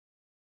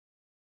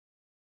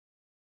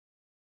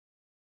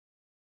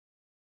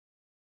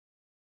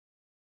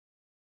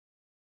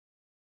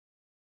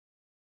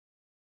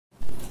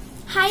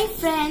Hi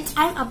friends,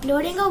 I'm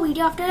uploading a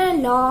video after a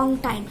long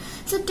time.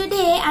 So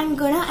today I'm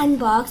gonna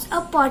unbox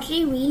a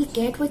pottery wheel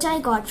kit which I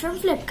got from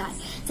Flipkart.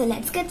 So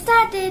let's get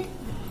started.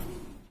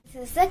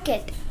 This is the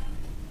kit.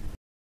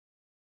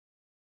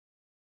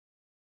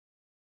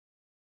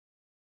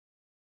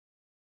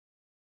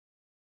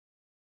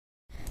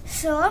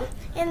 So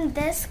in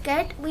this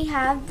kit we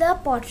have the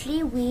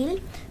pottery wheel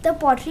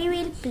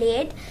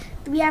plate.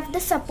 We have the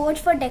support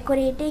for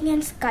decorating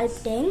and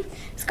sculpting.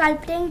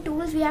 Sculpting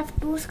tools, we have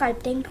 2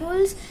 sculpting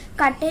tools,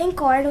 cutting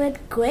cord with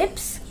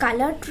grips,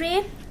 color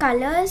tray,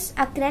 colors,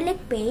 acrylic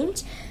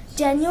paints,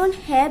 genuine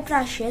hair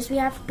brushes, we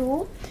have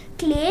 2,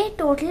 clay,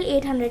 total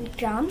 800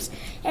 grams,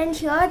 and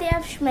here they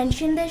have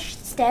mentioned the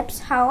steps,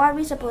 how are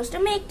we supposed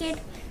to make it.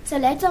 So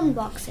let's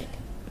unbox it.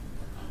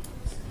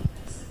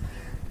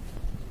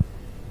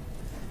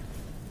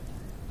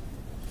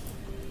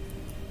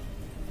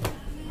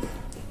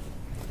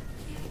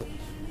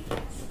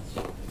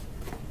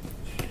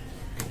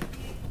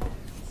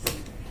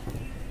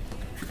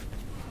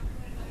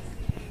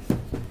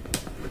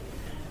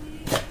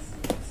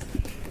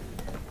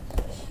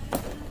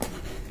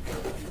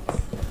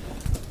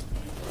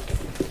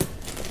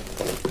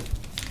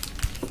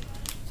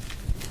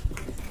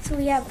 So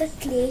we have the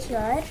clay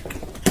here,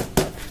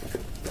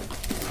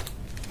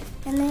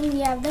 and then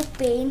we have the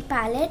paint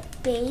palette,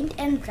 paint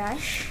and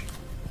brush.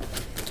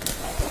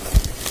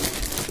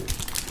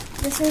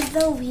 This is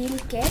the wheel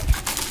kit.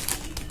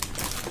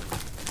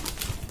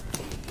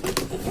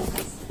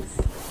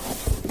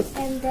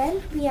 And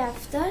then we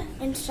have the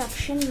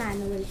instruction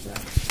manual here.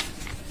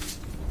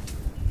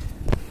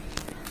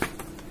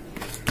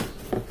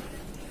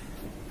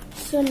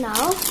 So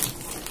now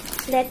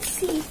let's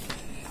see.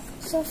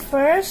 So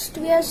first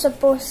we are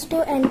supposed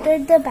to enter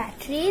the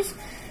batteries.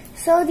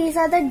 So these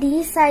are the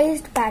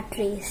D-sized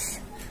batteries.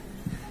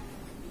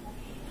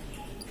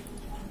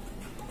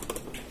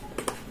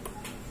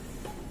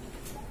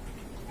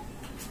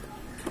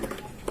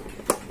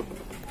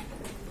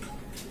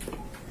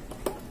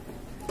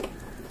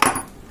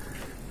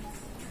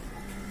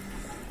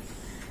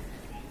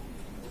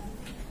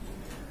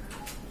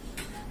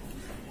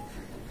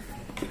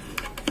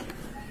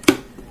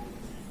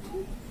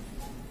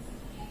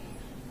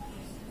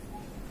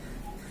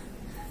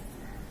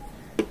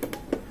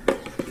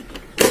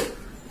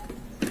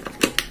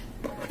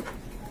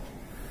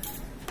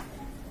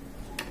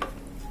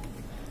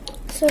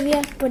 So we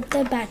have put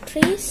the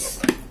batteries.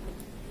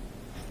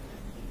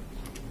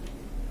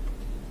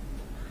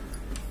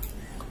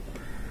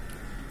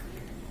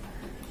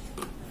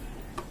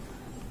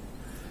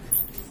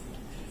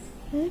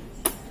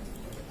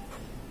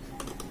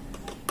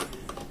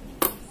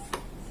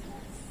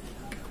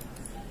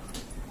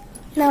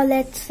 Now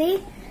let's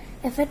see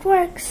if it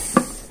works.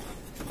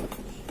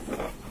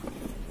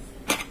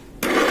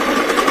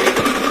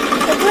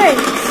 It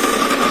works.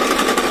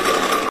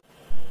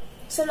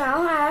 So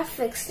now I have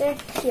fixed it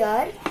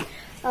here.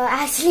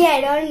 Actually I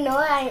don't know,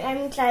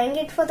 I'm trying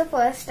it for the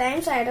first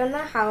time, so I don't know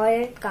how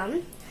it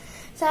comes.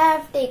 So I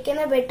have taken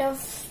a bit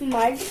of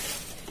mud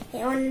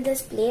on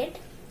this plate,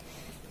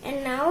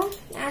 and now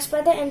as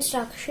per the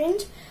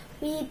instructions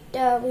we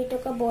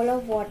took a bowl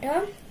of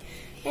water,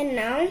 and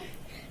now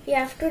we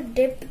have to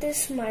dip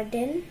this mud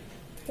in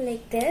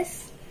like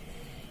this,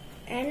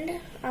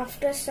 and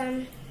after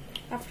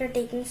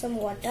taking some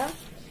water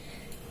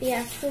we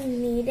have to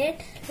knead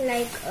it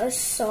like a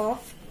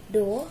soft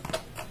dough.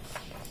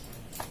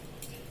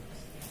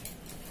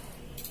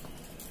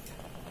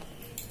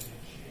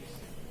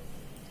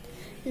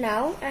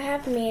 Now I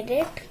have made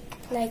it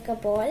like a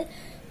ball.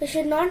 We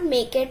should not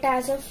make it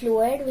as a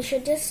fluid. We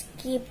should just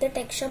keep the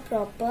texture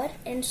proper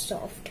and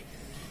soft.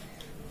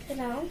 So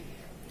now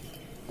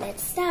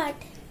let's start.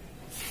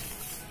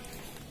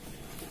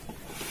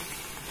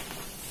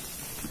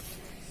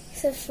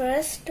 So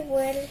first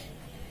we'll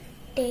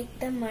take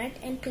the mud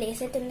and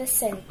place it in the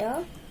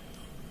center,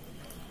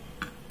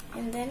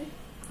 and then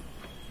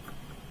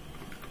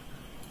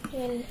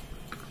we'll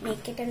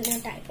make it in a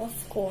type of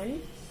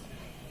cone,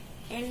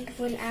 and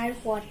we'll add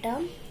water,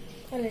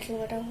 a little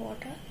bit of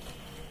water,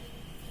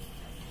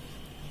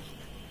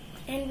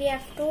 and we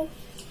have to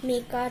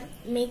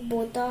make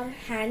both our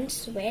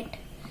hands wet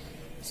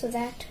so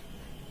that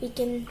we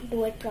can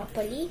do it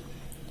properly.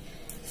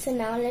 So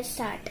now let's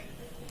start.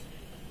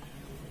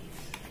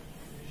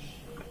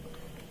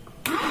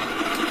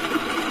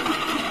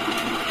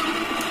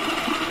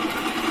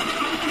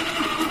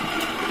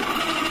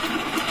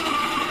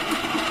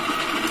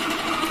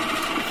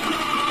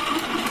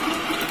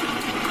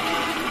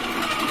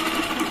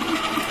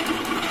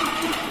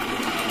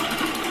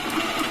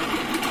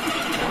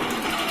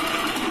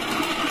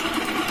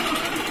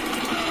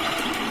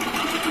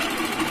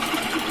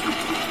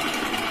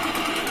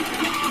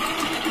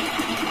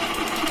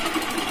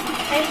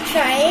 I'm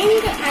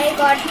trying. I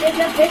got it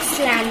a bit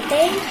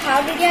slanting.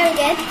 How did y'all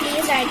get?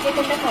 Please write it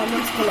in the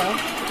comments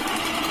below.